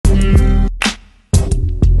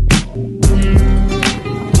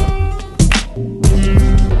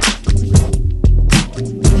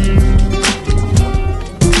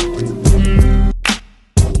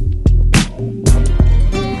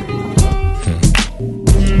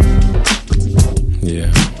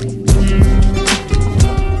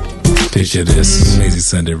Picture this, lazy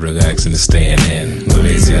Sunday relaxing and staying in. The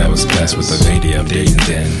lazy hours passed with the lady I'm dating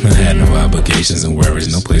then. I had no obligations and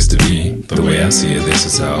worries, no place to be. The way I see it, this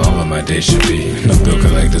is how all of my days should be. No bill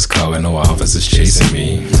collectors calling, no officers chasing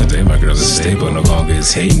me. Today my girl is stable, no longer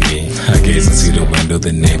is hating me. I gaze and see the window,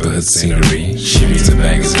 the neighborhood scenery. She reads a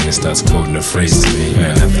magazine and starts quoting a phrase to me.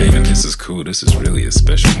 Man, I think this is cool, this is really a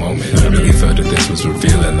special moment. I really thought that this was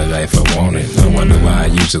revealing the life I wanted. I wonder why I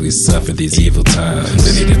usually suffer these evil times.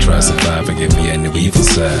 They need to try survive and give me a new evil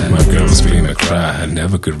side. My girl scream and cry, I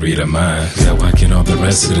never could read her mind. Yeah, why can't all the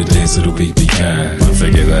rest of the days of the week be kind? I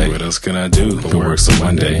figured like, what else can I do but work so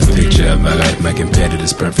one day? Picture of my life, my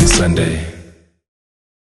competitor's perfect Sunday.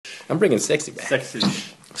 I'm bringing sexy back. Sexy.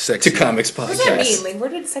 To Comics Podcast. What does that mean? Like, where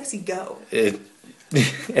did sexy go? I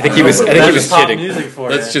think he was kidding.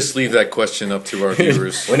 Let's just leave that question up to our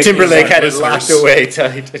viewers. Timberlake had it locked away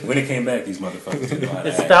tight. When it came back, these motherfuckers didn't know how to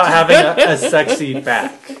It's act. about having a sexy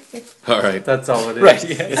back. All right. That's all it is. Right,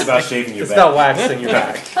 yeah. It's about shaving your It's back. about waxing your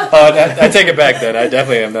back. I take it back then. I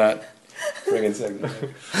definitely am not bringing sexy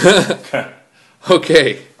back.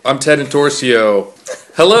 Okay, I'm Ted Intorcio.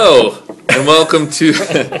 Hello, and welcome to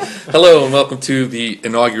the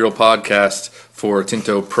inaugural podcast for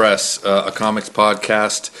Tinto Press, a comics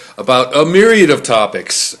podcast about a myriad of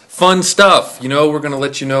topics, fun stuff. You know, we're going to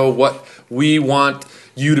let you know what we want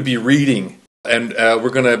you to be reading, and we're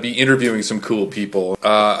going to be interviewing some cool people.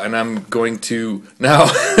 And I'm going to now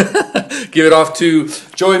give it off to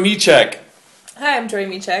Joey Micek. Hi, I'm Joy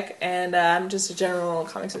Micek, and I'm just a general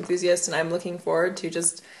comics enthusiast, and I'm looking forward to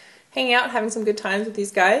just hanging out, having some good times with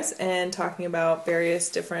these guys, and talking about various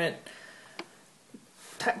different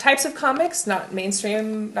types of comics, not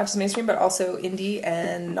just mainstream, but also indie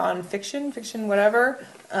and non-fiction, fiction, whatever.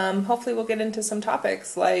 Hopefully we'll get into some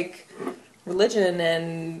topics like religion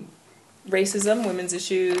and racism, women's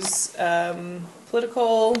issues,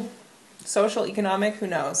 political, social, economic, who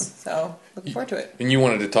knows. So looking forward to it. And you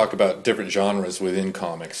wanted to talk about different genres within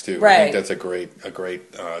comics too. Right. I think that's a great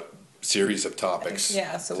series of topipics.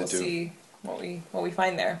 Yeah, so we'll see what we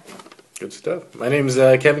find there. Good stuff. My name's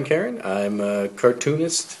Kevin Caron. I'm a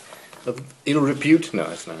cartoonist of ill repute. No,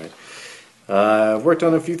 that's not right. I've worked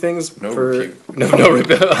on a few things No for repute. no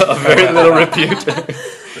repute. Very little repute.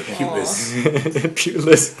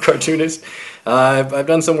 Reputeless. Cartoonist. I've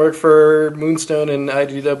done some work for Moonstone and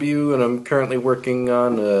IDW, and I'm currently working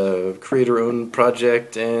on a creator-owned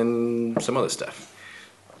project and some other stuff.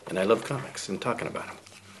 And I love comics and talking about them.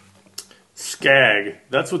 Skag.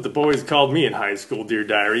 That's what the boys called me in high school, dear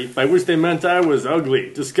diary. By which they meant I was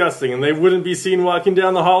ugly, disgusting, and they wouldn't be seen walking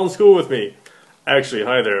down the hall in school with me. Actually,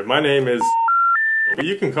 hi there. My name is... but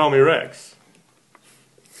you can call me Rex.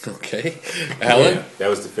 Okay. Alan? Yeah, that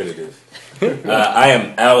was definitive. I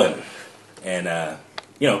am Alan, and, I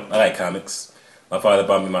like comics. My father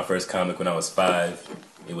bought me my first comic when I was 5.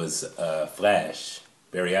 It was Flash,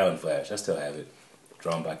 Barry Allen Flash. I still have it.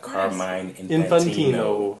 Drawn by Carmine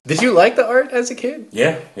Infantino. Did you like the art as a kid?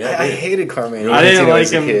 Yeah. I hated Carmine. I didn't like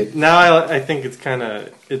as a him. kid. Now I think it's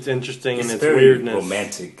it's interesting It's in its very weirdness.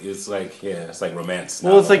 romantic. It's like romance.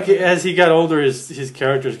 Well, it's like as he got older, his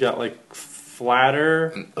characters got like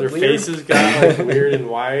flatter. Their faces got like weird and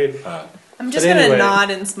wide. I'm just But going anyway. to nod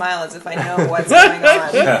and smile as if I know what's going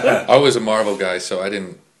on. I was a Marvel guy, so I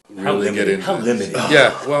didn't really get into How limited.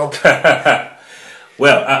 Yeah, well,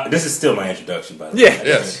 Well, this is still my introduction, by the way.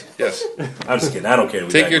 Yeah. yes. I'm just kidding. I don't care.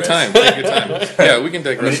 Take your time. Yeah, we can I mean,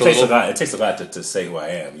 digress a little. it takes a lot to say who I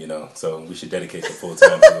am, so we should dedicate the full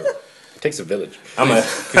time to it. It takes a village.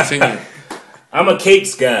 Continue. I'm a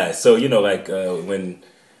cakes guy, so when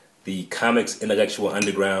the comics intellectual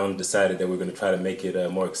underground decided that we're going to try to make it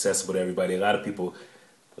more accessible to everybody, a lot of people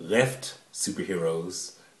left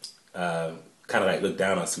superheroes, kind of like look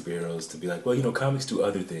down on superheroes to be like, well, comics do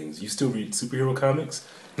other things. You still read superhero comics?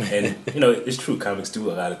 And, it's true, comics do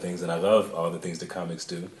a lot of things, and I love all the things that comics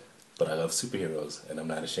do, but I love superheroes, and I'm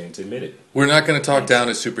not ashamed to admit it. We're not going to talk down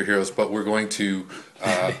to superheroes, but we're going to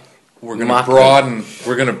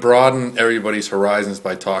broaden everybody's horizons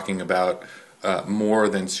by talking about more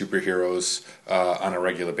than superheroes on a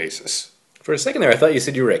regular basis. For a second there, I thought you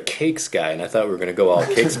said you were a cakes guy, and I thought we were going to go all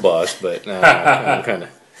cakes boss, but I'm kind of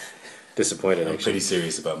disappointed. I'm Actually, pretty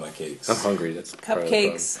serious about my cakes. I'm hungry. That's part of the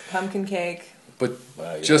Cupcakes, pumpkin cake. But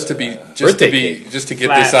Wow, yeah, just to Birthday cake. get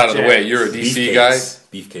this out of the way, you're a Beefcakes. DC guy.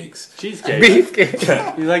 Beefcakes. Cheesecake.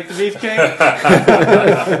 Beefcake. You like the beefcake?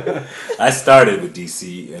 I started with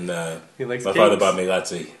DC, and He likes my father cakes. bought me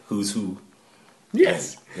lots of Who's Who.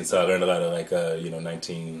 Yes. And so I learned a lot of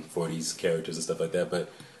 1940s characters and stuff like that.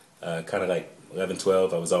 But kind of like 11,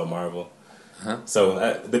 12, I was all Marvel.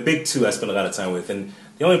 So the big two I spent a lot of time with, and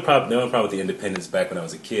the only problem with the independents back when I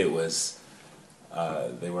was a kid was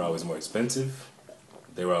they were always more expensive.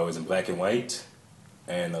 They were always in black and white,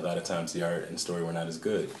 and a lot of times the art and story were not as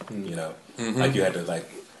good. You know, like you had to like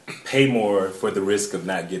pay more for the risk of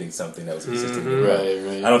not getting something that was consistently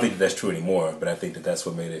Right. I don't think that's true anymore, but I think that's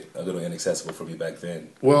what made it a little inaccessible for me back then.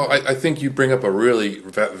 Well, I think you bring up a really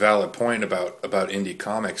valid point about indie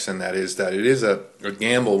comics, and that is that it is a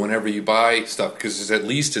gamble whenever you buy stuff, because it's at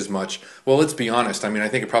least as much. Well, let's be honest. I mean, I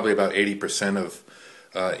think probably about 80% of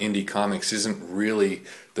indie comics isn't really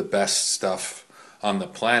the best stuff on the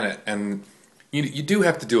planet, and you do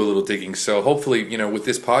have to do a little digging. So hopefully, with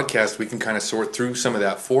this podcast, we can kind of sort through some of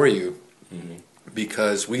that for you,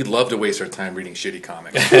 because we'd love to waste our time reading shitty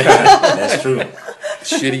comics. That's true.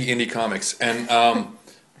 Shitty indie comics, and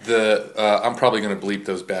I'm probably going to bleep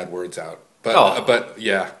those bad words out. But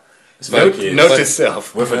yeah, for the kids. Note to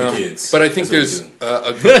self. We're for the kids. But I think That's there's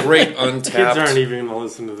what a great untapped. Kids aren't even going to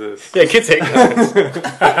listen to this. Yeah, kids hate comics.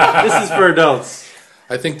 This is for adults.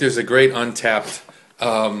 I think there's a great untapped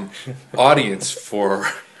audience for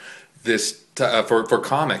this for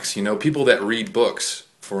comics. People that read books,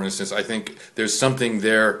 for instance. I think there's something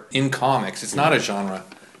there in comics. It's not a genre.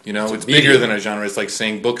 It's bigger than a genre. It's like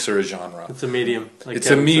saying books are a genre. It's a medium. Like It's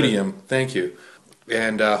Kevin a medium. Thank you.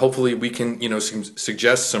 And hopefully we can,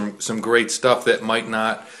 suggest some great stuff that might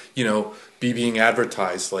not, be being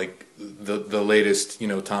advertised like the latest,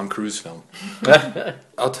 Tom Cruise film.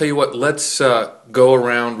 I'll tell you what. Let's go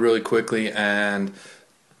around really quickly and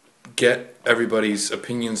get everybody's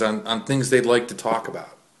opinions on things they'd like to talk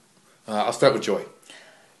about. I'll start with Joy.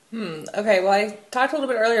 Okay, well, I talked a little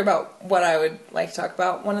bit earlier about what I would like to talk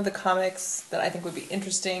about. One of the comics that I think would be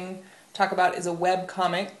interesting to talk about is a web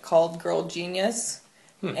comic called Girl Genius.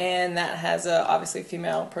 And that has obviously a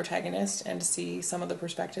female protagonist, and to see some of the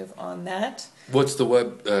perspective on that. What's the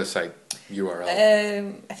web site URL?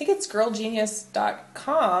 I think it's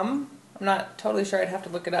girlgenius.com. I'm not totally sure. I'd have to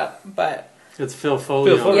look it up, but It's Phil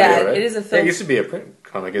Folio. Phil Folio, yeah, right? it is a Phil. It used to be a print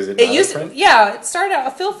comic. Is it? It not used a print? it started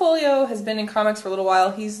out. Phil Folio has been in comics for a little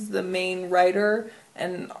while. He's the main writer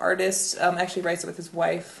and artist. Actually writes it with his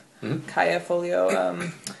wife, Kaya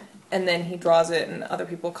Folio. And then he draws it, and other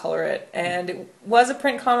people color it. And it was a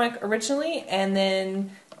print comic originally, and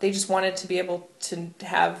then they just wanted to be able to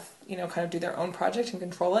have, kind of do their own project and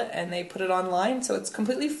control it, and they put it online. So it's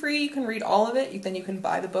completely free. You can read all of it. Then you can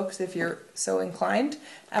buy the books if you're so inclined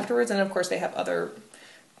afterwards. And of course, they have other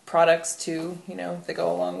products too, that go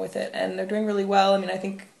along with it. And they're doing really well. I mean, I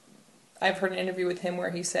think I've heard an interview with him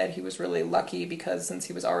where he said he was really lucky because since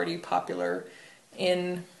he was already popular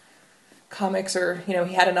in comics, or he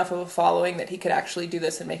had enough of a following that he could actually do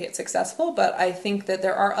this and make it successful. But I think that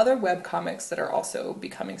there are other web comics that are also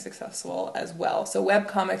becoming successful as well. So web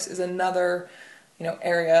comics is another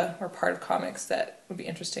area or part of comics that would be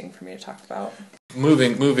interesting for me to talk about.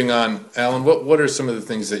 Moving on, Alan, what are some of the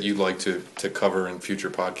things that you'd like to cover in future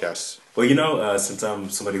podcasts? Well, since I'm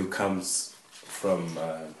somebody who comes from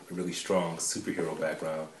a really strong superhero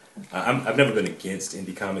background, I've never been against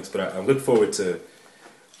indie comics, but I look forward to.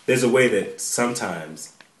 There's a way that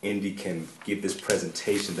sometimes indie can give this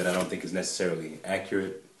presentation that I don't think is necessarily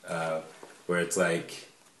accurate, where it's like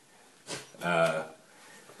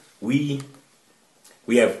we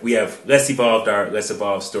have less evolved art, less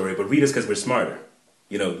evolved story, but read us because we're smarter.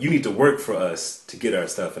 You need to work for us to get our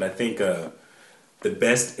stuff, and I think the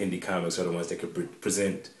best indie comics are the ones that could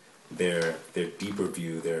present their deeper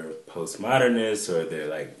view, their postmodernist or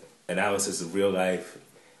their analysis of real life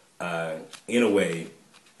in a way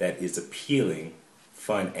that is appealing,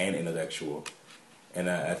 fun, and intellectual. And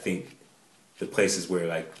I think the places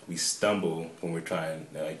where we stumble when we're trying,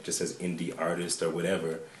 just as indie artists or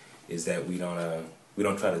whatever, is that we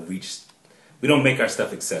don't try to reach, we don't make our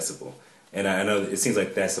stuff accessible. And I know that it seems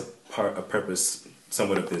like that's a purpose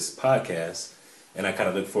somewhat of this podcast. And I kind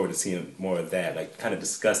of look forward to seeing more of that, kind of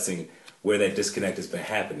discussing where that disconnect has been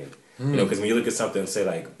happening. Because when you look at something, say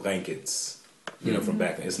like Blankets, from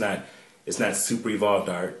back then, it's not super evolved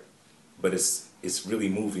art, but it's really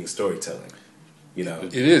moving storytelling.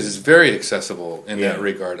 It is. It's very accessible in that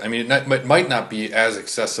regard. I mean, it might not be as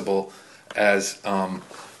accessible as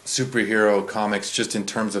superhero comics, just in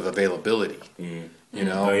terms of availability.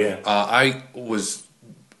 Oh yeah. I was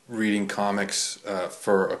reading comics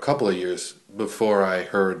for a couple of years before I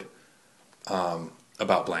heard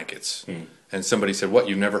about Blankets. And somebody said, "What?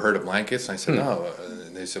 You've never heard of Blankets?" And I said, "No."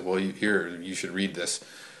 And they said, "Well, you should read this."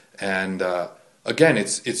 And again,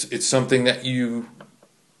 it's something that you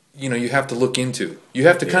have to look into. You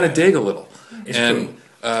have to kind of dig a little. It's true.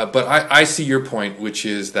 But I see your point, which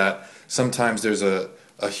is that sometimes there's a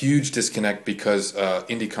a huge disconnect because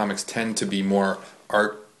indie comics tend to be more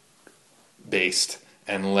art-based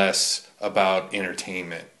and less about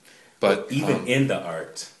entertainment. But even in the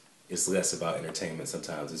art, it's less about entertainment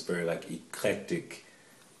sometimes. It's very like eclectic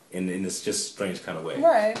in this just strange kind of way.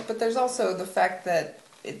 Right, but there's also the fact that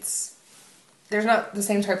there's not the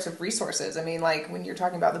same types of resources. I mean, like when you're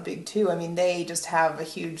talking about the big two, I mean, they just have a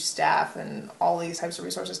huge staff and all these types of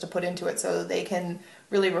resources to put into it, so they can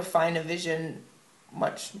really refine a vision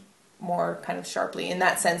much more kind of sharply in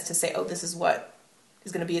that sense to say, oh, this is what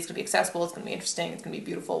is going to be. It's going to be accessible. It's going to be interesting. It's going to be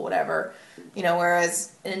beautiful, whatever. You know,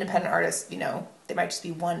 whereas an independent artist, you know, they might just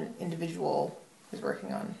be one individual who's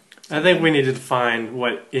working on something. I think we need to define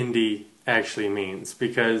what indie actually means,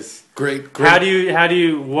 because great. How do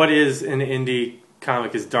you what is an indie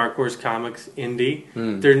comic? Is Dark Horse Comics indie?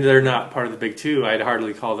 They're not part of the big two. I'd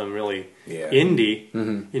hardly call them really indie.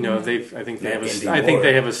 You know, I think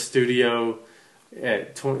they have a studio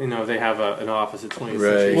at they have an office at 20th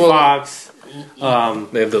Century Fox.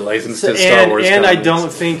 They have the license to Star Wars. And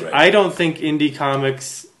comics. I don't think indie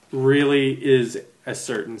comics really is a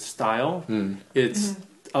certain style. It's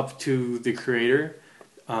up to the creator.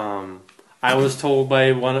 I was told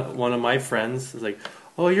by one of my friends, like,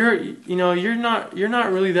 "Oh, you're not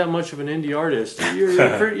really that much of an indie artist.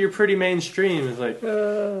 You're pretty mainstream." It's like,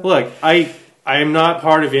 look, I am not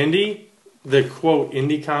part of indie, the quote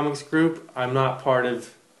indie comics group. I'm not part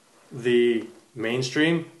of the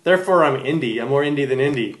mainstream. Therefore, I'm indie. I'm more indie than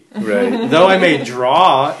indie. Right. Though I may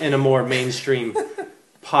draw in a more mainstream,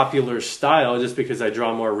 popular style, just because I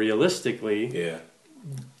draw more realistically. Yeah.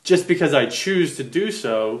 Just because I choose to do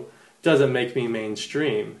so doesn't make me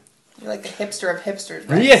mainstream. You're like the hipster of hipsters,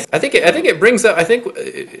 right? Yes, I think it brings up. I think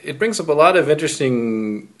it brings up a lot of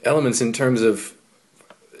interesting elements in terms of,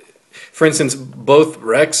 for instance, both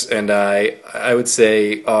Rex and I would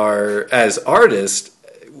say, are as artists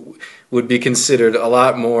would be considered a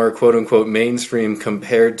lot more quote unquote mainstream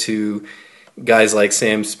compared to guys like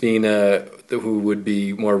Sam Spina, who would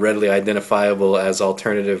be more readily identifiable as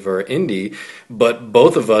alternative or indie, but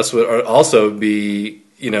both of us would also be,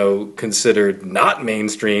 considered not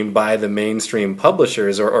mainstream by the mainstream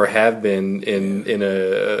publishers, or have been in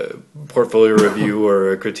a portfolio review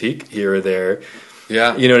or a critique here or there.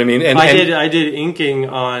 Yeah, you know what I mean. And I did inking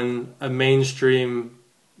on a mainstream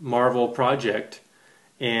Marvel project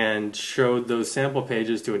and showed those sample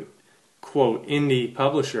pages to a quote indie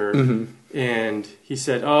publisher. And he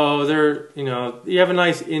said, "Oh, you have a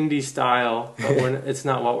nice indie style, but it's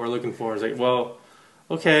not what we're looking for." It's like, well,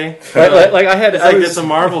 okay, it's a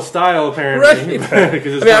Marvel style apparently.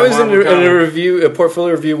 Right. I was in a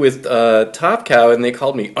portfolio review with Top Cow, and they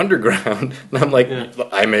called me underground, and I'm like,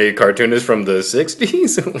 I'm a cartoonist from the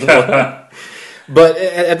 '60s. But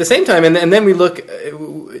at the same time, and then we look.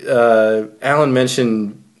 Alan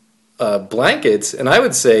mentioned blankets, and I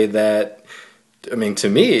would say that, to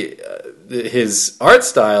me, his art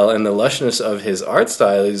style and the lushness of his art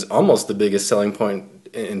style is almost the biggest selling point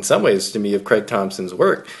in some ways to me of Craig Thompson's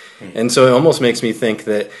work. And so it almost makes me think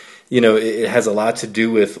that, it has a lot to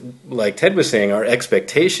do with, like Ted was saying, our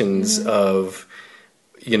expectations of,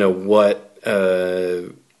 what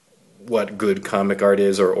good comic art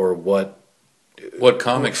is, or what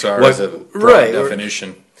comics are as a broad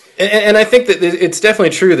definition. And I think that it's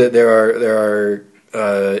definitely true that there are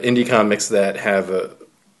indie comics that have a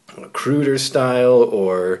cruder style,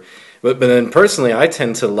 but then personally I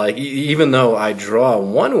tend to like, even though I draw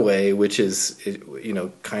one way, which is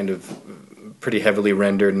kind of pretty heavily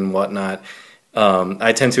rendered and whatnot,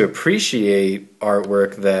 I tend to appreciate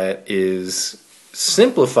artwork that is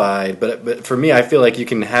simplified, but for me I feel like you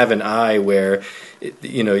can have an eye where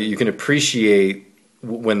you can appreciate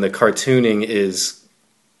when the cartooning is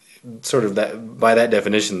sort of that, by that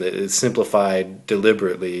definition, that it's simplified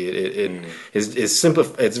deliberately. It is simple.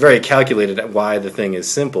 It's very calculated at why the thing is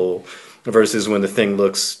simple, versus when the thing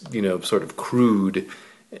looks, sort of crude,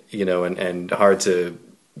 and hard to,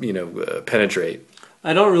 penetrate.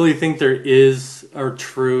 I don't really think there is a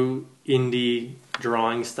true indie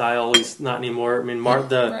drawing style, at least not anymore.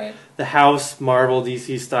 The House, Marvel,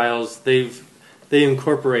 DC styles, they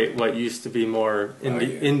incorporate what used to be more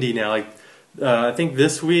indie now. Like, I think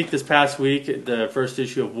this past week, the first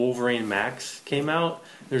issue of Wolverine Max came out.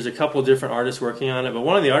 There's a couple different artists working on it, but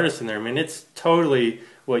one of the artists in there, it's totally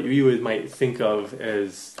what you might think of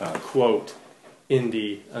as quote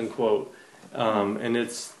indie unquote, and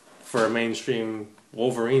it's for a mainstream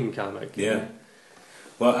Wolverine comic. Yeah.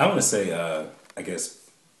 Well, I want to say, I guess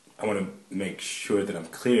I want to make sure that I'm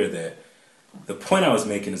clear that the point I was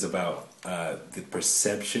making is about the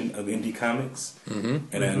perception of indie comics. And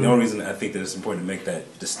the only reason I think that it's important to make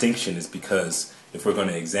that distinction is because if we're going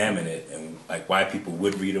to examine it and like why people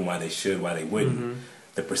would read and why they should, why they wouldn't,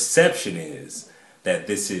 the perception is that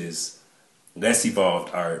this is less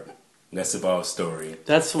evolved art, less evolved story.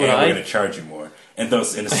 That's what and we're going to charge you more. And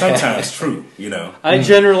it's sometimes true, you know. I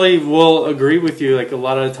generally will agree with you. Like a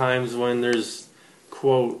lot of times when there's,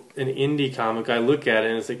 quote, an indie comic, I look at it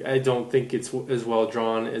and it's like, I don't think it's as well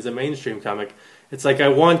drawn as a mainstream comic. It's like I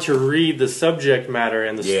want to read the subject matter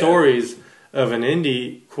and the stories of an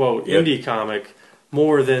indie, quote, indie comic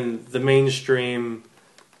more than the mainstream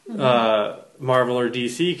Marvel or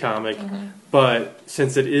DC comic. But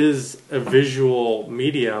since it is a visual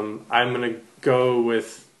medium, I'm going to go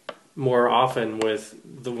with more often with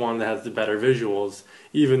the one that has the better visuals,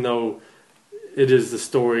 even though it is the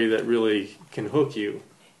story that really can hook you.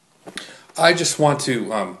 I just want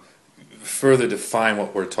to further define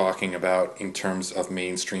what we're talking about in terms of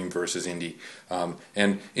mainstream versus indie.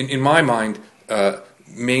 And in my mind,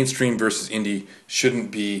 mainstream versus indie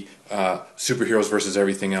shouldn't be superheroes versus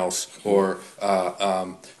everything else, or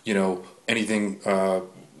anything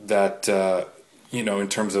that in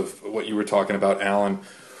terms of what you were talking about, Alan,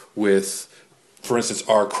 with, for instance,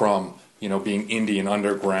 R. Crumb, being indie and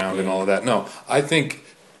underground and all of that. No, I think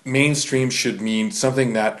mainstream should mean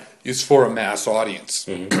something that is for a mass audience.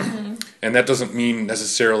 And that doesn't mean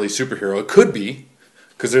necessarily superhero. It could be,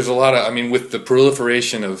 because there's a lot of, with the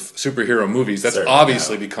proliferation of superhero movies, that's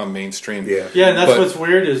obviously become mainstream. Yeah, and that's what's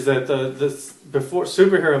weird is that before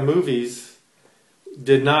superhero movies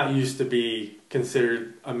did not used to be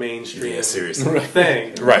considered a mainstream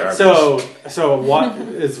thing. Right. So what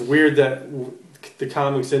is weird that the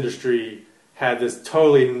comics industry had this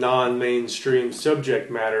totally non-mainstream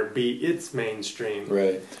subject matter be its mainstream.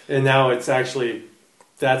 Right. And now it's actually,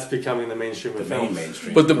 that's becoming the mainstream of film.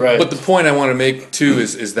 But the point I want to make too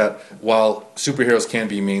is that while superheroes can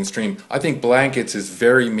be mainstream, I think Blankets is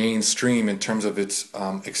very mainstream in terms of its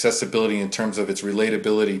accessibility, in terms of its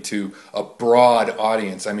relatability to a broad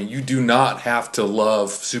audience. You do not have to love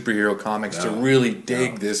superhero comics to really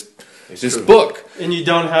dig this book. And you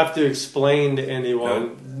don't have to explain to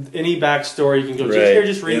anyone any backstory. You can go,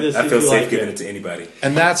 just read this. I feel safe giving it to anybody.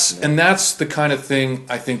 And that's the kind of thing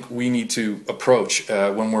I think we need to approach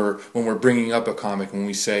when we're bringing up a comic, when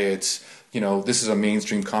we say it's this is a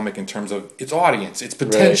mainstream comic in terms of its audience, its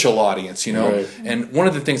potential audience. And one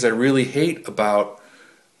of the things I really hate about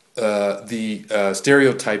the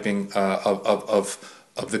stereotyping of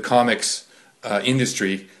the comics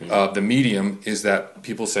industry, the medium, is that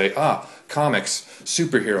people say, comics,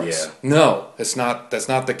 superheroes. No, that's not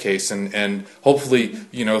the case, and hopefully,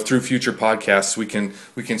 through future podcasts, we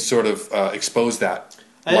can sort of expose that.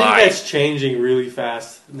 I think that's changing really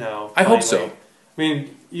fast now. I hope so.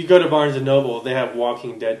 You go to Barnes and Noble, they have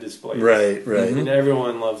Walking Dead displays. Right. And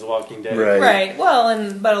everyone loves Walking Dead. Right.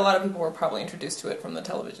 Well, but a lot of people were probably introduced to it from the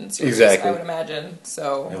television series, I would imagine.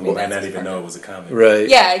 So and might not even know it was a comic. Right.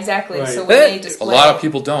 Yeah, exactly. Right. So when they display, a lot of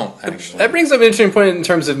people don't, actually. That brings up an interesting point in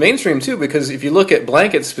terms of mainstream too, because if you look at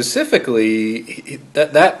Blanket specifically,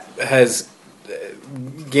 that has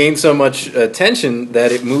gained so much attention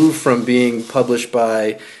that it moved from being published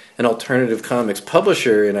by an alternative comics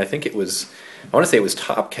publisher, and I think it was, I want to say it was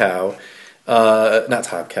Top Shelf,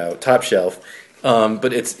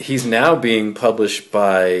 but he's now being published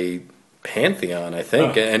by Pantheon, I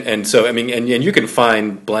think, and so and you can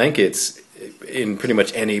find Blankets in pretty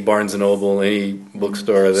much any Barnes and Noble, any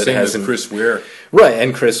bookstore that has Chris Ware, right?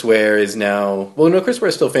 And Chris Ware is now Chris Ware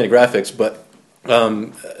is still Fantagraphics, but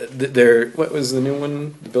what was the new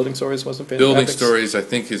one? The Building Stories wasn't Fantagraphics? Building Stories, I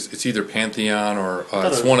think it's either Pantheon or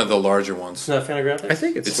it's one of the larger ones. It's not Fantagraphics? I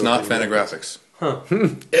think it's not Fantagraphics.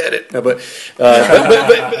 Edit. No, but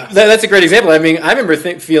that's a great example. I remember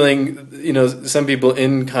feeling, some people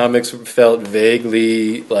in comics felt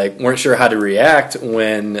vaguely like weren't sure how to react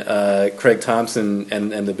when Craig Thompson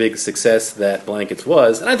and the big success that Blankets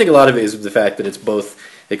was. And I think a lot of it is the fact that it's both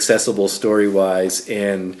accessible story-wise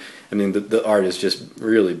and the art is just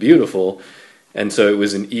really beautiful, and so it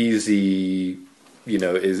was an easy,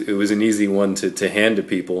 it was an easy one to hand to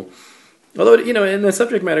people. Although, and the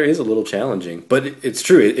subject matter is a little challenging, but it's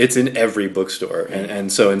true. It's in every bookstore, and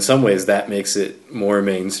so in some ways that makes it more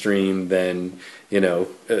mainstream than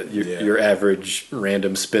your average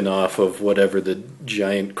random spin-off of whatever the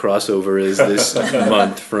giant crossover is this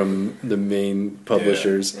month from the main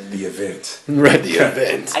publishers. The event, right? The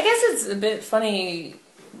event. I guess it's a bit funny,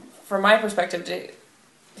 from my perspective, to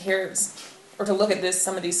hear or to look at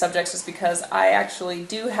some of these subjects, just because I actually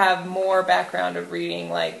do have more background of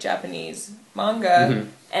reading like Japanese manga,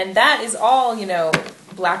 and that is all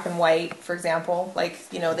black and white, for example. Like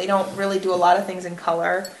they don't really do a lot of things in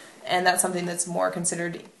color, and that's something that's more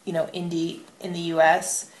considered, indie in the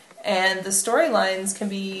U.S. And the storylines can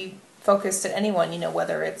be focused at anyone,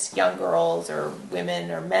 whether it's young girls or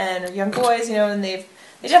women or men or young boys, and they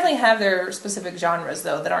definitely have their specific genres,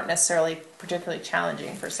 though, that aren't necessarily particularly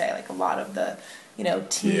challenging, per se, like a lot of the,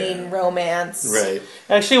 teen romance. Right.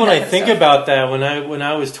 Actually, when I think about that, when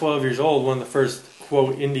I was 12 years old, one of the first,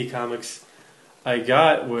 quote, indie comics I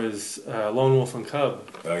got was Lone Wolf and Cub.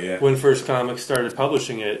 Oh, yeah. When First Comics started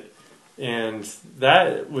publishing it. And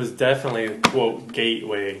that was definitely, quote,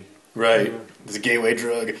 gateway. Right. It's a gateway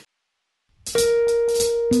drug.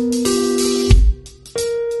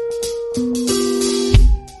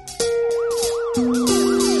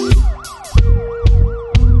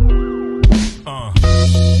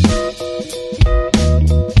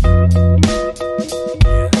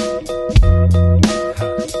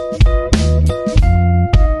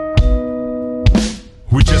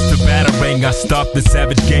 I stopped the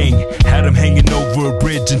savage gang, had him hanging over a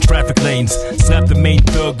bridge in traffic lanes. Slapped the main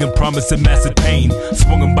thug and promised him massive pain.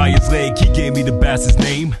 Swung him by his leg, he gave me the bastard's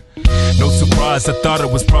name. No surprise, I thought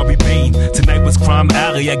it was probably Bane. Tonight was Crime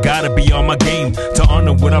Alley, I gotta be on my game to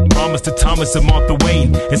honor what I promised to Thomas and Martha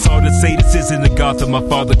Wayne. It's hard to say this isn't the Gotham my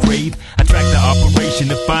father craved. I tracked the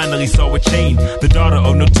operation and finally saw a chain. The daughter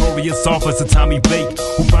of notorious officer Tommy Blake,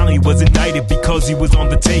 who finally was indicted because he was on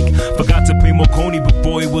the take. Forgot to pay Marconi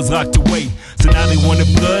before he was locked away. So now they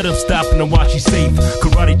wanted blood, I'm stopping to watch you safe.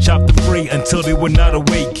 Karate chopped the fray until they were not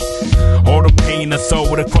awake. All the pain I saw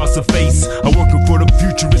with across her face. I'm working for the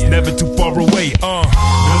future, it's never too far away.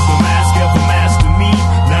 Does the mask ever master me?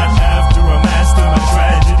 Not after I master my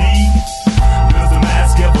tragedy. Does the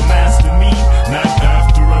mask ever master me? Not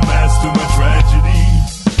after I master my tragedy.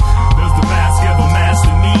 Does the mask ever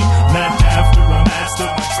master me? Not after I master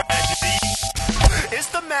my tragedy. Is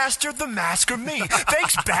the master the masker me?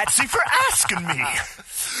 Thanks, Batsy, for asking me.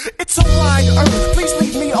 It's a wide earth, please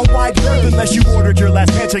leave me a wide berth. Unless you ordered your last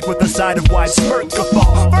handshake with a side of wide smirk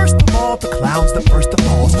guffaw. First of all, the clown's the first of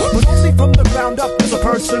all. But only from the ground up does a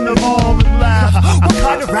person evolve and laugh. What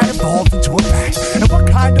kind of rat evolved into a bat? And what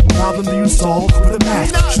kind of problem do you solve with a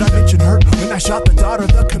mask? Should I mention her when I shot the daughter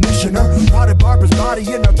of the commissioner? Rotted Barbara's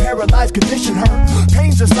body in her paralyzed condition. Her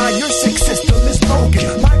pains aside, your sick system is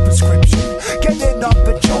broken. My prescription, get it off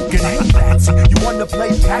the joking. Hey, Patsy, you wanna play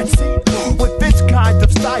Patsy? With this kind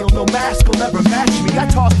of style, no mask will ever match me. I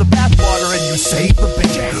toss the bathwater and you save the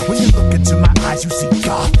bitch. When you look into my eyes, you see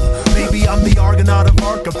Gotham. Maybe I'm the Argonaut of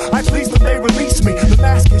Arkham. I please them, they release me. The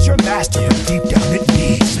mask is your master, and deep down it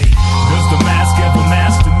needs me. Does the mask ever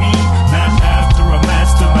master me? Not after I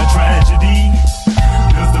master my tragedy.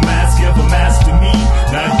 Does the mask ever master me?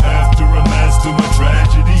 Not after I master my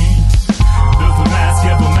tragedy. Does the mask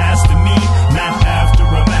ever master me? Not after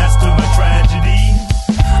I master my tragedy.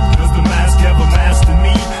 Does the mask ever master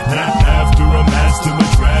me? Not after I master my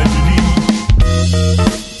tragedy.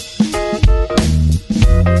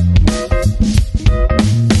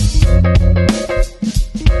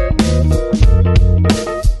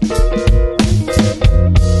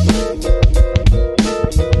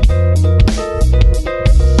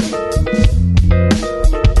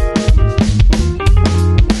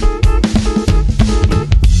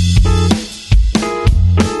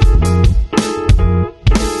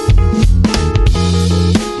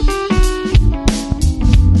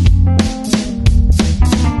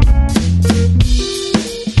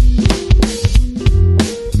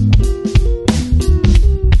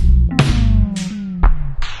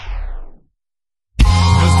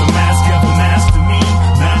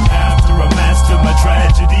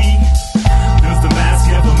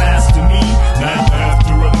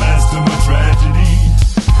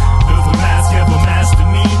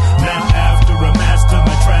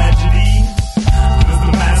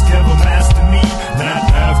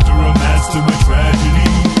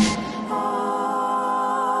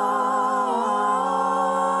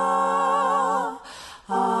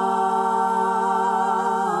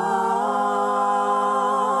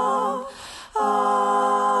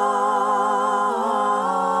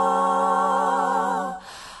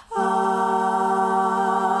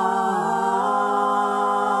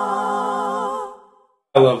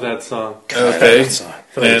 I love that song. Okay,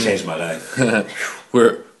 It changed my life.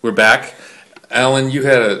 we're back. Alan, you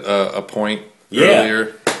had a point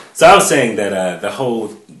earlier. So I was saying that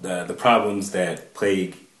the problems that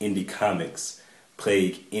plague indie comics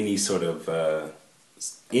plague any sort of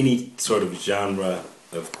genre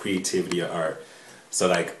of creativity or art. So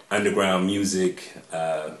like underground music,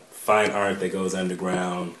 fine art that goes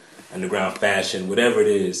underground fashion, whatever it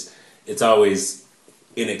is, it's always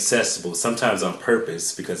inaccessible, sometimes on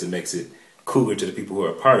purpose because it makes it cooler to the people who are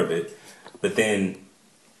a part of it. But then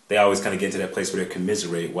they always kind of get to that place where they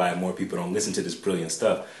commiserate why more people don't listen to this brilliant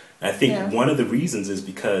stuff. And I think one of the reasons is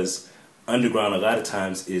because underground a lot of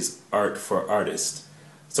times is art for artists.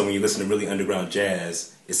 So when you listen to really underground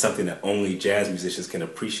jazz, it's something that only jazz musicians can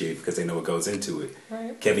appreciate because they know what goes into it.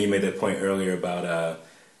 Right. Kevin, you made that point earlier about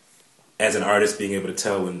as an artist being able to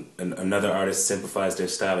tell when another artist simplifies their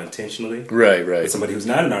style intentionally. Right. But somebody who's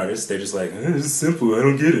not an artist, they're just like, this is simple, I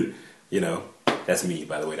don't get it. You know, that's me,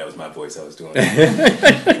 by the way. That was my voice I was doing.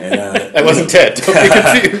 And, That wasn't Ted. Don't be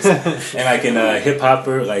confused. and like in hip hop,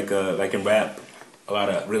 like in rap, a lot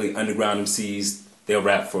of really underground MCs, they'll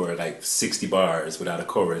rap for like 60 bars without a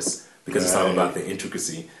chorus because it's all about the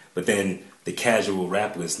intricacy. But then the casual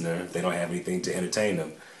rap listener, they don't have anything to entertain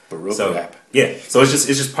them. Baroque rap. Yeah, so it's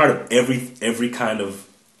just part of every kind of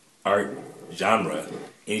art genre,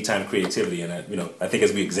 any kind of creativity, and I think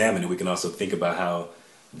as we examine it, we can also think about how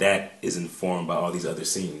that is informed by all these other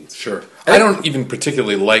scenes. Sure. I don't even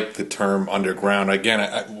particularly like the term underground. Again,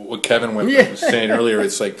 what Kevin was saying earlier,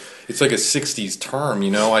 it's like a 60s term,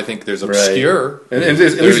 you know? I think there's obscure. Right. And at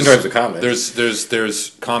least in terms of comics. There's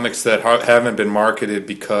comics that haven't been marketed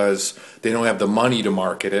because they don't have the money to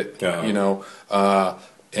market it, you know?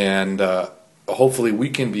 And hopefully we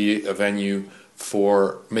can be a venue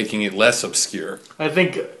for making it less obscure. I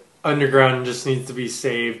think underground just needs to be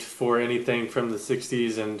saved for anything from the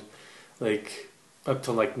 60s and like up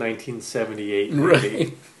to like 1978 maybe.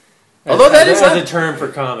 Right. Although that is a term for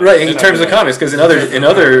comics. Right, in terms of comics, because in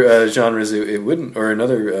other genres it wouldn't, or in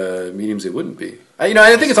other mediums it wouldn't be.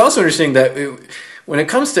 I think it's also interesting that when it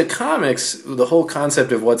comes to comics, the whole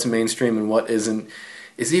concept of what's mainstream and what isn't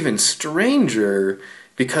is even stranger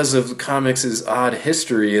because of comics' odd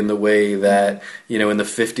history in the way that, you know, in the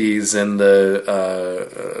 50s and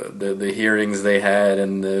the hearings they had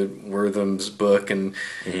and the Wortham's book, and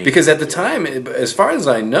because at the time, as far as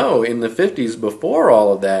I know, in the 50s, before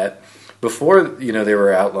all of that, before, you know, they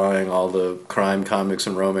were outlawing all the crime comics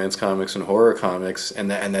and romance comics and horror comics,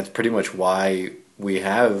 and that's pretty much why we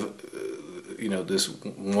have, you know, this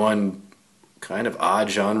one kind of odd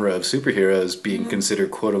genre of superheroes being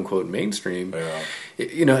considered quote unquote mainstream. Yeah.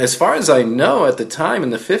 You know, as far as I know, at the time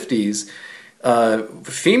in the 50s,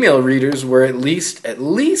 female readers were at least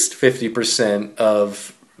 50%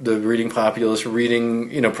 of the reading populace reading,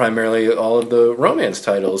 you know, primarily all of the romance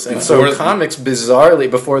titles. And so comics, bizarrely,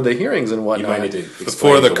 before the hearings and whatnot.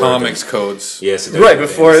 Before the comics codes. Yes. Right,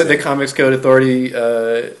 before the Comics Code Authority...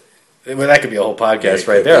 well, that could be a whole podcast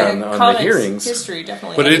right there on the hearings. History,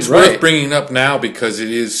 definitely. But it's worth bringing up now because it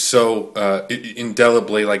is so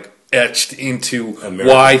indelibly like etched into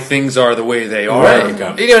why things are the way they are.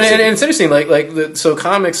 Right. You know, and it's interesting. So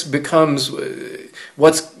comics becomes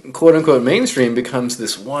what's quote unquote mainstream becomes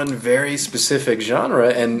this one very specific genre,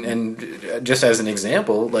 and just as an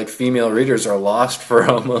example, like female readers are lost for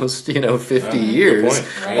almost 50 years,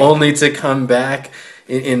 only to come back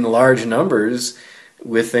in large numbers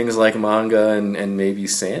with things like manga and maybe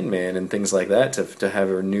Sandman and things like that to have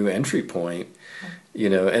a new entry point, you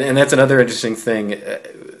know, and that's another interesting thing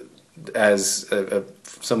as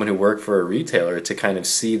someone who worked for a retailer to kind of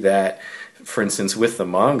see that, for instance, with the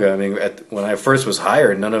manga. I mean, when I first was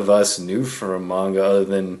hired, none of us knew from manga other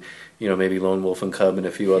than, you know, maybe Lone Wolf and Cub and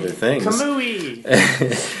a few other things. Kamui!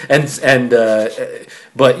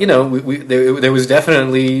 But, you know, there was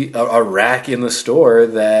definitely a rack in the store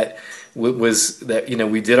that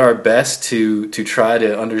we did our best to try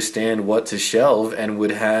to understand what to shelve, and would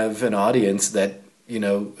have an audience that, you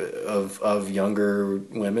know, of younger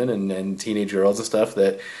women and teenage girls and stuff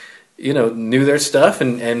that, you know, knew their stuff,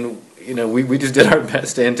 and you know, we just did our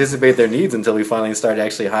best to anticipate their needs until we finally started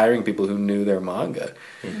actually hiring people who knew their manga.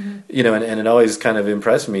 Mm-hmm. You know, and it always kind of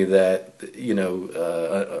impressed me that, you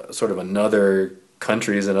know, sort of another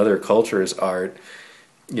country's and other cultures' art,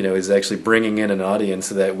 you know, is actually bringing in an audience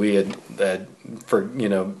that we had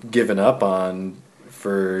given up on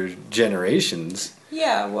for generations.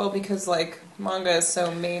 Yeah, well, because like manga is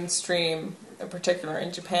so mainstream, in particular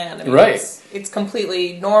in Japan. I mean, it's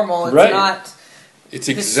completely normal. It's not. It's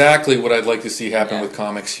exactly what I'd like to see happen with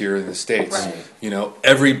comics here in the States. Right. You know,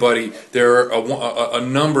 everybody. There are a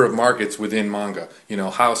number of markets within manga. You know,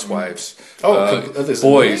 housewives,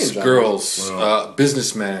 boys, girls,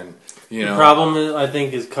 businessmen. You know. The problem, I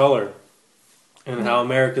think, is color, and how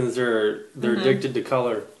Americans they're addicted to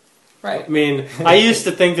color. Right. I mean, I used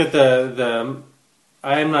to think that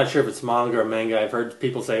I'm not sure if it's manga or manga. I've heard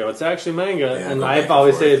people say, "Oh, it's actually manga," and I've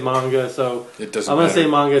always said it's manga. So it doesn't I'm going to say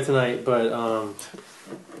manga tonight, but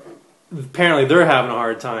apparently they're having a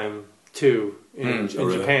hard time too in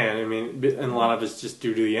Japan. I mean, and a lot of it's just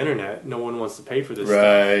due to the internet. No one wants to pay for this stuff.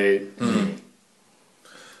 Right. Mm-hmm.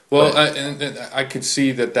 Well, and I could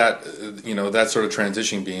see that you know, that sort of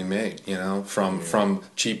transition being made, you know, from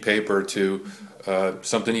cheap paper to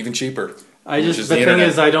something even cheaper. The thing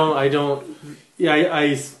is, I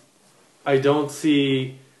don't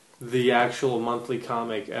see the actual monthly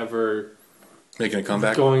comic ever making a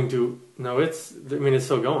comeback. It's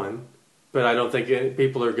still going, but I don't think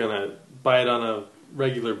people are gonna buy it on a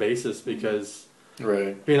regular basis because.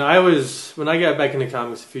 Right. I mean, when I got back into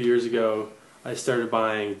comics a few years ago, I started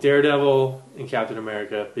buying Daredevil and Captain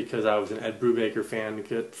America because I was an Ed Brubaker fan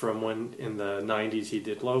from when in the 90s he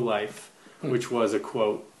did Low Life, which was a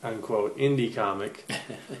quote unquote indie comic,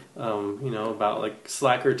 about like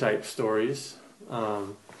slacker type stories.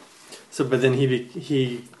 But then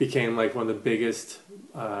he became like one of the biggest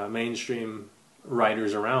mainstream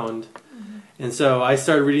writers around, and so I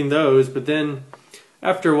started reading those. But then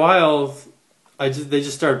after a while, they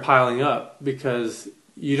just started piling up because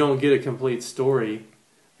you don't get a complete story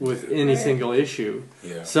with any single issue.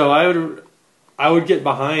 Yeah. So I would get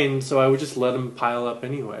behind, so I would just let them pile up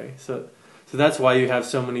anyway. So that's why you have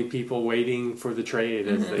so many people waiting for the trade,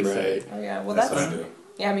 as they say. Oh yeah, well that's what I do.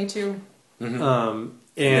 Yeah, me too. Mm-hmm.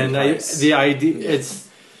 The idea it's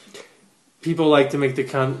people like to make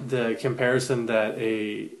the comparison that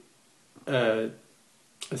a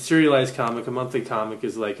serialized comic, a monthly comic,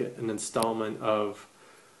 is like an installment of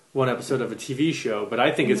one episode of a TV show, but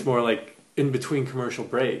I think it's more like in between commercial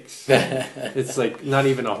breaks. It's like not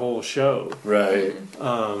even a whole show. Right.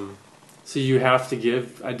 So you have to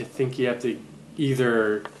I think you have to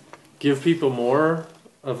either give people more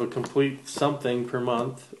of a complete something per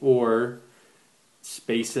month or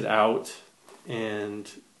space it out and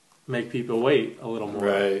make people wait a little more.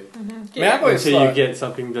 Right. Until you get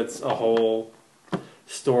something that's a whole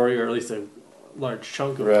story, or at least a large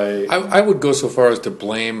chunk of it. I would go so far as to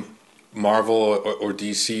blame Marvel or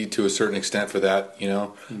DC to a certain extent for that, you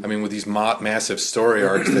know? I mean, with these massive story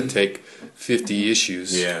arcs that take 50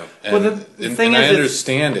 issues. Yeah. And, I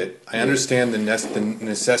understand it. I understand the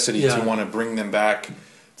necessity to want to bring them back,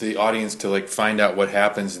 the audience, to like find out what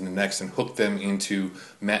happens in the next and hook them into,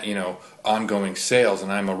 ongoing sales.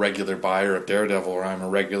 And I'm a regular buyer of Daredevil, or I'm a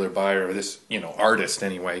regular buyer of this, artist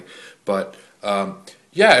anyway. But,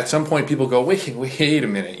 at some point people go, wait a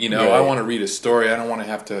minute, I want to read a story. I don't want to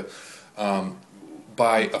have to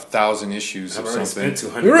buy 1,000 issues of something.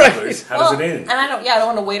 Spent $200. How does it end? And I don't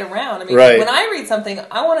want to wait around. I mean, when I read something,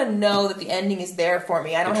 I want to know that the ending is there for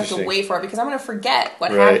me. I don't have to wait for it because I'm going to forget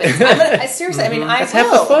what happens. Seriously, I mean, I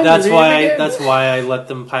will. That's why I let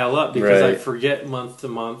them pile up, because I forget month to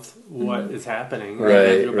month what is happening. Right.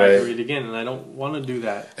 And I go back and read again, and I don't want to do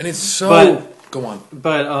that. And it's so... Go on.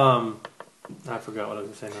 But, I forgot what I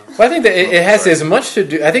was going to say now. Well, I think that it has as much to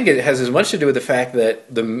do. I think it has as much to do with the fact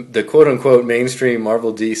that the quote unquote mainstream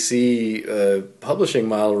Marvel DC publishing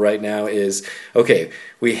model right now is okay.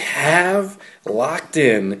 We have locked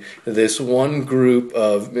in this one group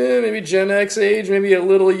of maybe Gen X age, maybe a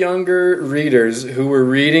little younger readers who were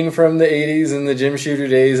reading from the 80s and the Jim Shooter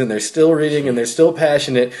days, and they're still reading and they're still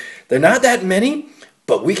passionate. They're not that many,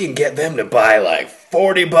 but we can get them to buy like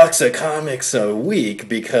 $40 of comics a week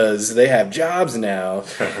because they have jobs now,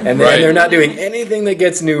 and they're not doing anything that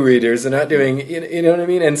gets new readers. They're not doing, you know what I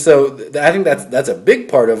mean? And so I think that's a big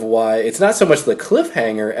part of why it's not so much the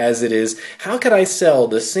cliffhanger as it is, how could I sell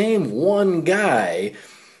the same one guy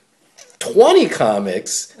 20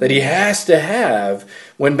 comics that he has to have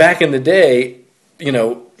when back in the day,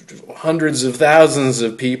 hundreds of thousands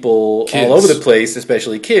of people all over the place,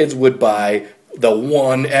 especially kids, would buy the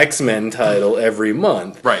one X-Men title every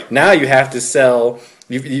month. Right. Now you have to sell...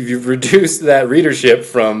 You've reduced that readership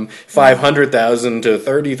from 500,000 to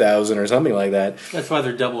 30,000 or something like that. That's why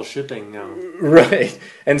they're double shipping now. Right.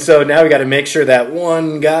 And so now we got to make sure that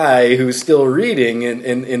one guy who's still reading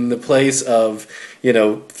in the place of,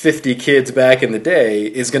 50 kids back in the day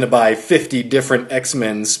is going to buy 50 different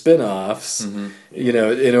X-Men spin-offs,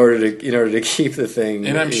 in order to keep the thing.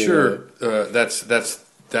 And I'm sure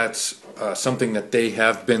that's something that they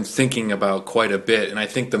have been thinking about quite a bit, and I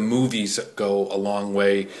think the movies go a long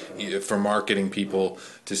way for marketing people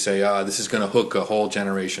to say, this is going to hook a whole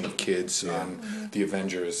generation of kids on the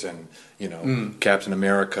Avengers and Captain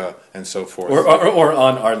America and so forth, or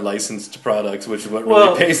on our licensed products, which is what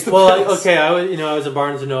really pays the bills. Okay, I was at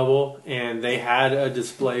Barnes and Noble, and they had a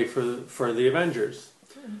display for the Avengers.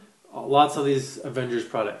 Lots of these Avengers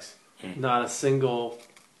products, not a single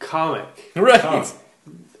comic, right?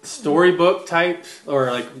 Storybook types, or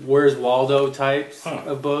like Where's Waldo types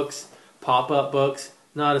of books, pop-up books,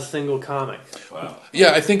 not a single comic. Wow.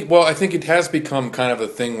 Yeah, I think it has become kind of a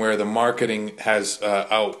thing where the marketing has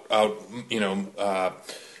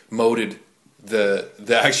moded the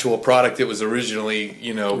actual product it was originally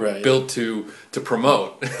built to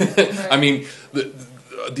promote. I mean,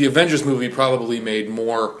 the Avengers movie probably made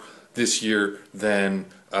more this year than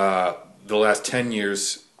the last 10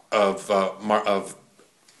 years of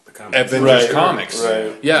Avengers comics.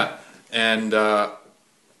 Right. Yeah, and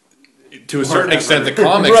to a certain extent, the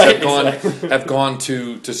comics have gone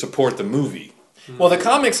to support the movie. Well, the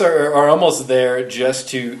comics are almost there just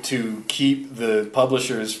to keep the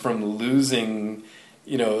publishers from losing,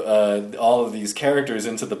 all of these characters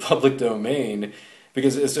into the public domain,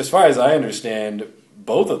 because as far as I understand,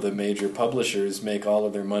 both of the major publishers make all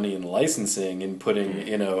of their money in licensing and putting,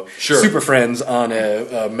 Super Friends on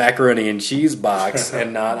a macaroni and cheese box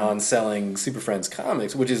and not on selling Super Friends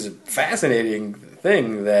comics, which is a fascinating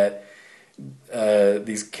thing that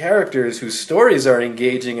these characters whose stories are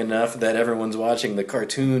engaging enough that everyone's watching the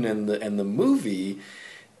cartoon and the movie,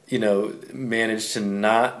 manage to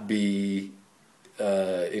not be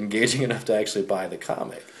engaging enough to actually buy the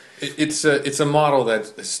comic. It's a model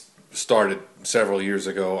that started several years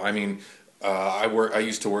ago. I mean, I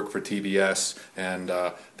used to work for TBS, and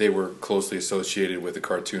they were closely associated with the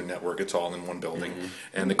Cartoon Network. It's all in one building. Mm-hmm.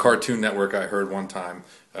 And the Cartoon Network, I heard one time,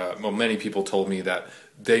 many people told me that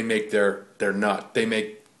they make their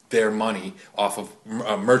money off of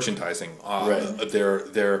merchandising.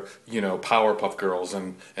 Their Powerpuff Girls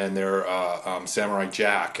and their Samurai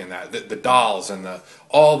Jack and the dolls and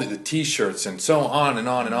all the T-shirts and so on and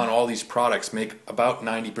on and on. All these products make about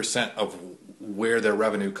 90% of where their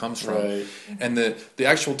revenue comes from. Right. And the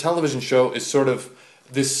actual television show is sort of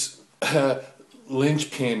this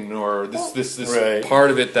linchpin or this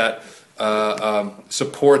part of it that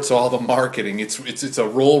supports all the marketing. It's a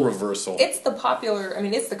role reversal. It's the popular. I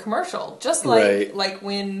mean, it's the commercial. Just like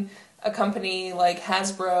when a company like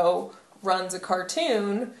Hasbro runs a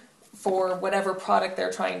cartoon for whatever product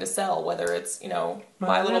they're trying to sell, whether it's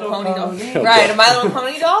My Little Pony doll, right? A My Little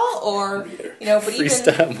Pony doll, or but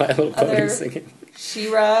freestyle even My Little Pony singing,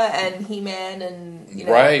 She-Ra and He-Man, and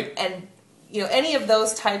and any of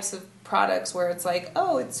those types of products where it's like,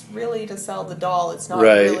 oh, it's really to sell the doll. It's not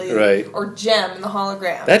really or Gem and the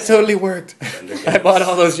hologram. That totally worked. I bought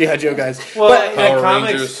all those G.I. Joe guys. Well,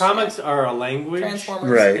 comics are a language, Transformers,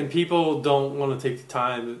 right? And people don't want to take the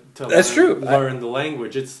time to learn the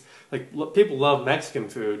language. It's like people love Mexican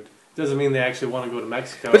food. Doesn't mean they actually want to go to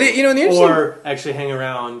Mexico, but or actually hang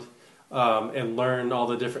around and learn all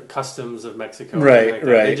the different customs of Mexico. Right.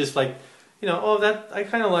 They just like, that I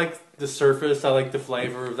kind of like the surface. I like the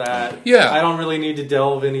flavor of that. Yeah. I don't really need to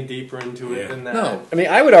delve any deeper into it than that. No. I mean,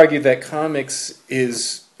 I would argue that comics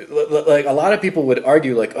is like a lot of people would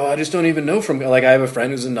argue, like, oh, I just don't even know from. Like, I have a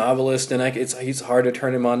friend who's a novelist, and he's hard to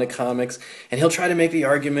turn him on to comics, and he'll try to make the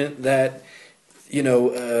argument that,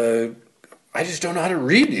 I just don't know how to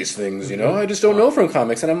read these things, I just don't know from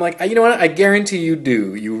comics. And I'm like, you know what? I guarantee you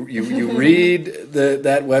do. You read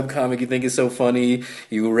that webcomic you think is so funny.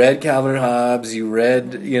 You read Calvin and Hobbes. You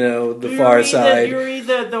read, The Far Side. Do you read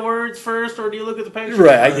the words first, or do you look at the picture?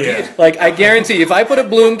 Right. I guarantee if I put a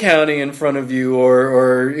Bloom County in front of you,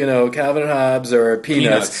 or Calvin and Hobbes or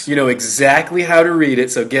Peanuts, you know exactly how to read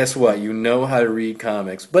it. So guess what? You know how to read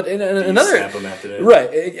comics. But in another, them after that?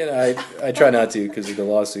 Right? I try not to because of the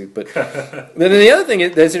lawsuit, but. Then the other thing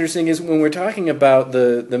that's interesting is when we're talking about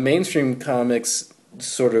the mainstream comics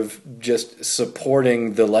sort of just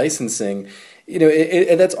supporting the licensing,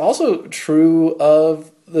 that's also true of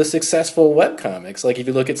the successful webcomics. Like if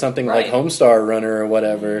you look at something like Homestar Runner or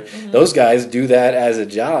whatever, those guys do that as a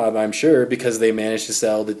job, I'm sure, because they manage to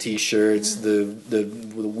sell the T-shirts, the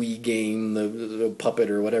Wii game, the puppet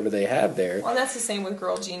or whatever they have there. Well, that's the same with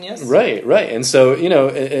Girl Genius. Right. And so,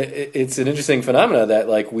 it's an interesting phenomena that,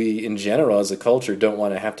 like, we in general as a culture don't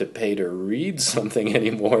want to have to pay to read something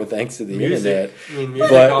anymore thanks to the internet. I mean,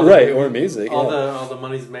 music. Or music. All the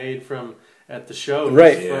money's made from at the show,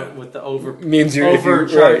 with the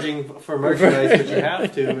overcharging for merchandise, but you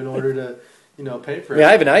have to in order to pay for it.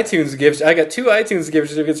 I have an iTunes gift. I got 2 iTunes gift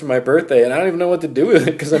certificates for my birthday, and I don't even know what to do with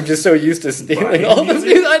it because I'm just so used to stealing all the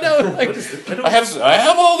music. I know. I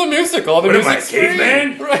have all the music. All the music.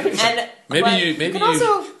 Man. Right. And Maybe you can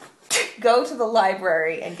also go to the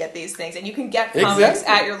library and get these things, and you can get comics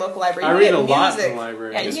at your local library. You I read get a lot music. in the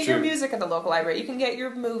library. Yeah, you can get your music at the local library. You can get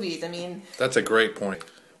your movies. I mean, that's a great point.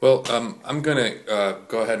 Well, I'm going to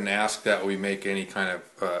go ahead and ask that we make any kind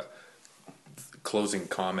of closing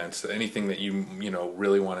comments, anything that you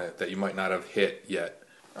really want to, that you might not have hit yet.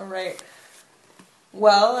 All right.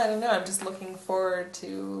 Well, I don't know. I'm just looking forward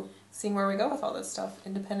to seeing where we go with all this stuff.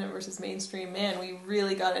 Independent versus mainstream. Man, we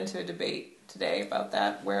really got into a debate today about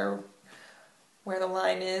that, where the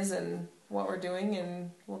line is, and what we're doing, and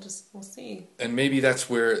we'll see. And maybe that's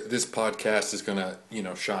where this podcast is going to,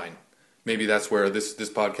 shine. Maybe that's where this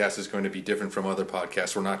podcast is going to be different from other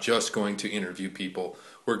podcasts. We're not just going to interview people.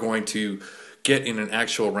 We're going to get in an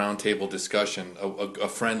actual roundtable discussion, a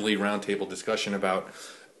friendly roundtable discussion about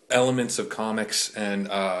elements of comics and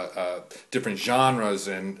different genres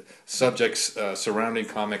and subjects surrounding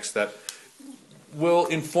comics that will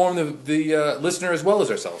inform the listener as well as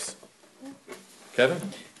ourselves. Kevin?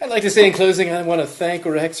 I'd like to say in closing, I want to thank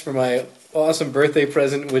Rex for my awesome birthday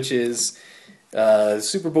present, which is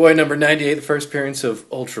Superboy number 98, the first appearance of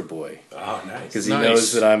Ultra Boy. Oh, nice. Because he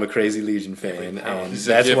knows that I'm a Crazy Legion fan, and He's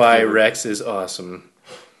that's why Rex is awesome.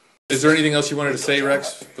 Is there anything else you wanted to say,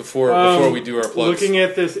 Rex, before we do our plugs? Looking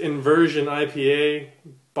at this Inversion IPA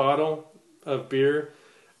bottle of beer,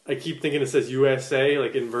 I keep thinking it says USA,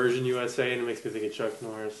 like Inversion USA, and it makes me think of Chuck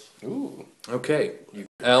Norris. Ooh. Okay.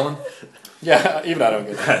 Alan? Yeah, even I don't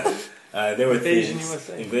get that. There were Invasion things,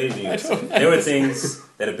 USA. Invasion USA. There were things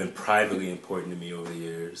that have been privately important to me over the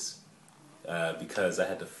years because I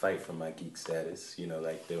had to fight for my geek status.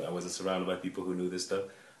 I wasn't surrounded by people who knew this stuff.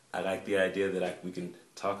 I like the idea that we can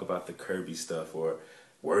talk about the Kirby stuff or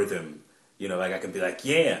Wortham. I can be like,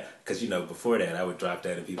 yeah, because before that I would drop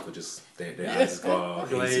that and people just their eyes just go all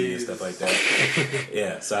hazy and stuff like that.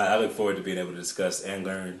 Yeah, so I look forward to being able to discuss and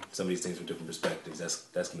learn some of these things from different perspectives.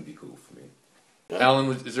 That's going to be cool for me. Alan,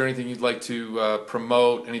 is there anything you'd like to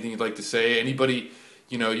promote? Anything you'd like to say? Anybody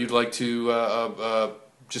you'd like to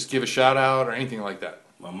just give a shout out or anything like that?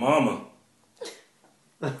 My mama.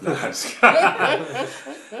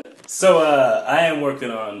 So I am working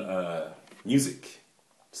on music.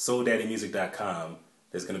 SoulDaddyMusic.com.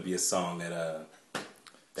 There's going to be a song that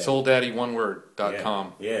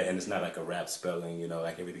SoulDaddyOneWord.com. Yeah, and it's not like a rap spelling,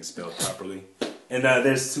 like everything's spelled properly. And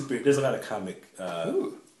there's a lot of comic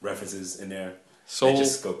references in there. Soul that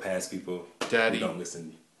just go past people Daddy who don't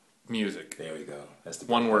listen. Music. There we go. That's the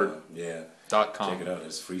one word. Yeah. .com. Check it out.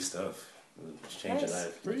 It's free stuff. It'll change your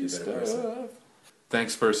life. Free Make you a better person. stuff.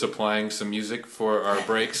 Thanks for supplying some music for our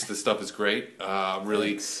breaks. This stuff is great.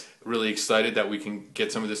 Really excited that we can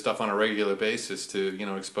get some of this stuff on a regular basis to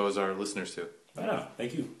expose our listeners to. Ah,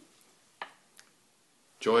 thank you.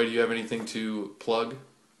 Joy, do you have anything to plug?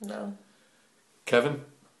 No. Kevin?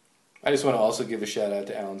 I just want to also give a shout out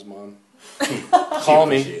to Alan's mom. Call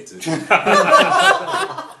me.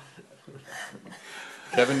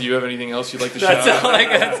 Kevin, do you have anything else you'd like to shout out? That's all I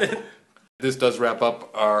got. This does wrap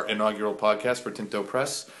up our inaugural podcast for Tinto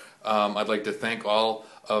Press. I'd like to thank all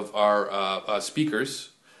of our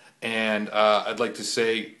speakers, and I'd like to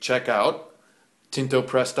say check out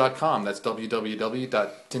tintopress.com. That's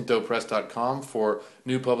www.tintopress.com for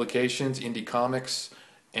new publications, indie comics,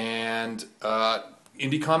 and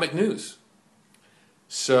indie comic news.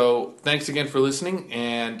 So thanks again for listening,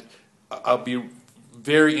 and I'll be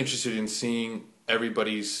very interested in seeing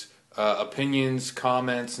everybody's opinions,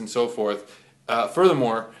 comments, and so forth.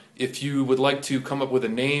 Furthermore, if you would like to come up with a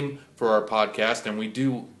name for our podcast, and we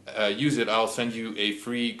do use it, I'll send you a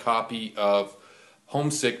free copy of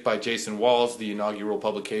Homesick by Jason Walz, the inaugural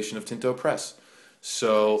publication of Tinto Press.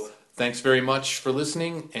 So thanks very much for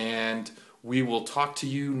listening, and we will talk to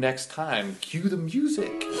you next time. Cue the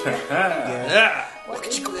music. Yeah. What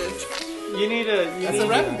is this? You need a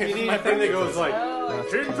thing that goes like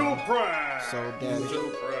Tinto Press. So daddy. Tinto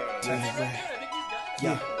Press.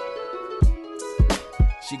 Yeah.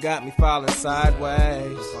 She got me falling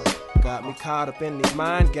sideways. Got me caught up in these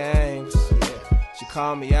mind games. She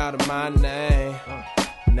called me out of my name.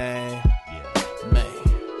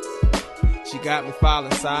 She got me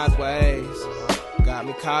falling sideways. Got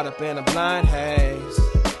me caught up in a blind haze.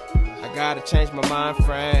 I gotta change my mind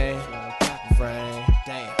frame.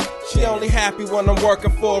 Damn. She only happy when I'm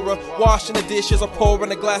working for her. Washing the dishes or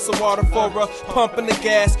pouring a glass of water for her. Pumping the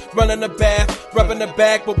gas, running the bath, rubbing the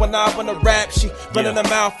back. But when I wanna rap, she running her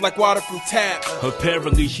mouth like water from tap.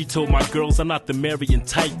 Apparently she told my girls I'm not the marrying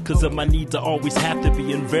type, cause of my need to always have to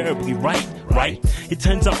be invariably right? It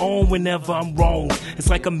turns her on whenever I'm wrong. It's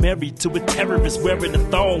like I'm married to a terrorist wearing a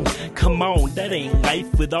thong. Come on, that ain't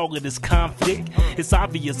life with all of this conflict. It's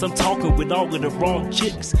obvious I'm talking with all of the wrong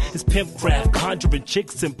chicks. It's pimp craft, conjuring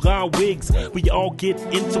chicks in brown wigs. We all get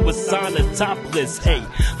into a sauna topless. Hey,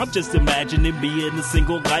 I'm just imagining me in a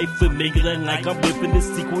single life and mingling like I'm living the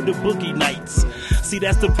sequel to Boogie Nights. See,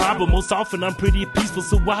 that's the problem. Most often I'm pretty peaceful,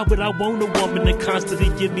 so why would I want a woman to constantly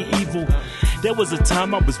give me evil? There was a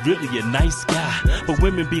time I was really a nice guy, but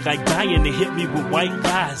women be like dying to hit me with white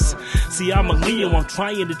lies. See, I'm a Leo, I'm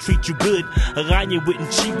trying to treat you good. A lion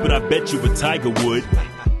wouldn't cheat, but I bet you a tiger would.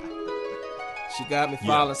 She got me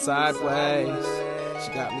falling sideways.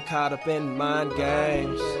 She got me caught up in mind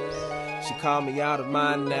games. She called me out of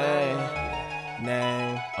my name.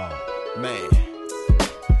 Man.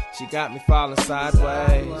 She got me falling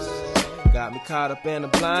sideways. Got me caught up in a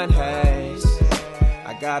blind haze.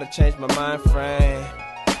 I gotta change my mind frame.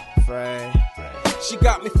 She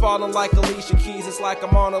got me falling like Alicia Keys. It's like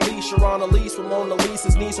I'm on a leash or on a leash with Mona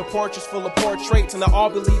Lisa's niece. Her portraits full of portraits, and they all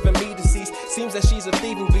believe in me deceased. Seems that she's a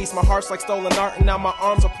thieving beast. My heart's like stolen art, and now my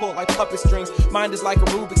arms are pulled like puppet strings. Mind is like a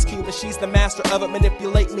Rubik's Cube, and she's the master of it.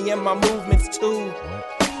 Manipulate me and my movements too.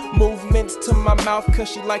 Movements to my mouth, cause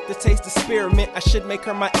she like to taste the spearmint. I should make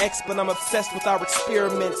her my ex, but I'm obsessed with our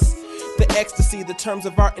experiments. The ecstasy, the terms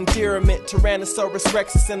of our endearment. Tyrannosaurus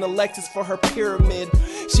Rexus and Alexis for her pyramid.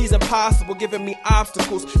 She's impossible, giving me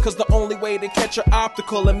obstacles, cause the only way to catch her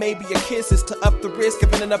optical and maybe a kiss is to up the risk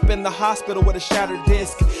of ending up in the hospital with a shattered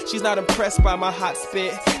disc. She's not impressed by my hot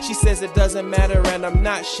spit. She says it doesn't matter and I'm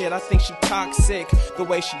not shit. I think she toxic, the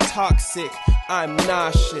way she toxic, I'm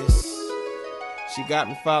nauseous. She got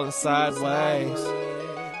me falling sideways.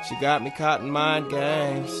 She got me caught in mind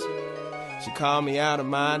games. She called me out of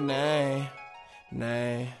my name.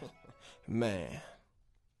 Man.